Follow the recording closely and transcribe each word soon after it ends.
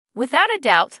Without a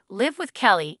doubt, Live with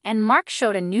Kelly and Mark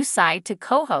showed a new side to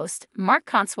co-host Mark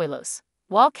Consuelos.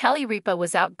 While Kelly Ripa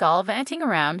was out gallivanting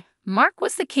around, Mark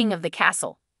was the king of the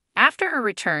castle. After her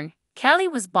return, Kelly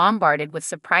was bombarded with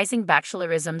surprising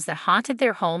bachelorisms that haunted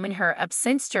their home in her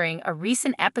absence during a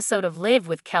recent episode of Live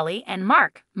with Kelly and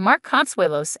Mark. Mark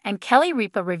Consuelos and Kelly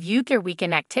Ripa reviewed their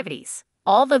weekend activities.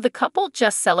 Although the couple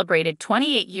just celebrated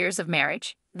 28 years of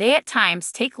marriage, they at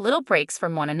times take little breaks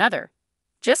from one another.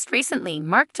 Just recently,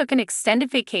 Mark took an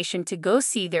extended vacation to go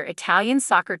see their Italian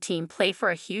soccer team play for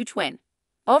a huge win.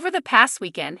 Over the past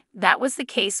weekend, that was the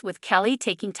case with Kelly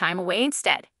taking time away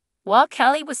instead. While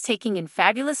Kelly was taking in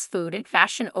fabulous food and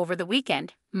fashion over the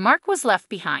weekend, Mark was left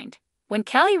behind. When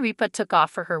Kelly Ripa took off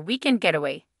for her weekend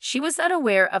getaway, she was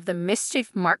unaware of the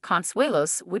mischief Mark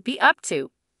Consuelos would be up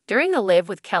to. During the Live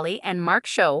with Kelly and Mark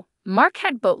show, Mark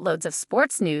had boatloads of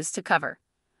sports news to cover.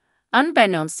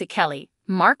 Unbeknownst to Kelly,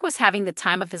 Mark was having the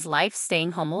time of his life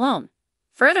staying home alone.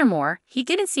 Furthermore, he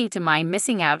didn't seem to mind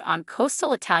missing out on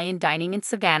coastal Italian dining in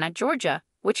Savannah, Georgia,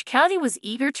 which Kelly was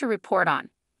eager to report on.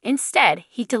 Instead,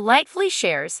 he delightfully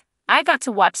shares, "I got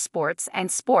to watch sports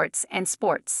and sports and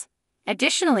sports."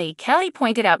 Additionally, Kelly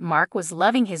pointed out Mark was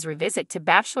loving his revisit to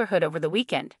bachelorhood over the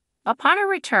weekend. Upon her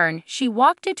return, she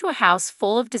walked into a house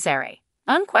full of disarray.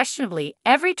 Unquestionably,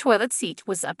 every toilet seat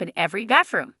was up in every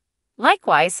bathroom.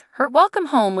 Likewise, her welcome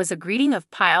home was a greeting of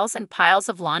piles and piles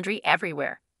of laundry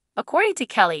everywhere. According to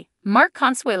Kelly, Mark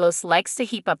Consuelos likes to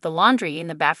heap up the laundry in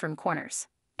the bathroom corners.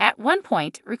 At one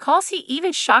point, recalls he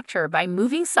even shocked her by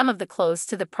moving some of the clothes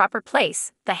to the proper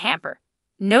place, the hamper.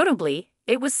 Notably,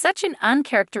 it was such an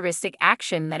uncharacteristic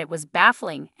action that it was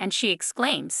baffling, and she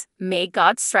exclaims, "May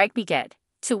God strike me dead."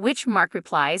 To which Mark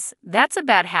replies, "That's a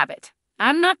bad habit.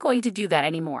 I'm not going to do that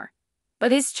anymore."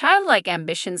 But his childlike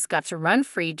ambitions got to run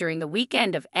free during the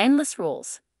weekend of endless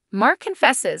rules. Mark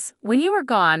confesses, "When you were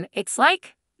gone, it's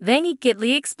like..." Then he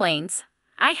giddily explains,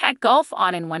 "I had golf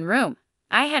on in one room.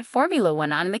 I had Formula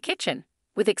One on in the kitchen."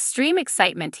 With extreme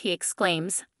excitement, he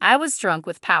exclaims, "I was drunk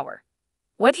with power."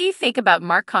 What do you think about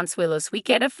Mark Consuelos'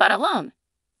 weekend of fun alone?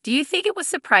 Do you think it was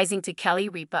surprising to Kelly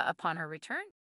Ripa upon her return?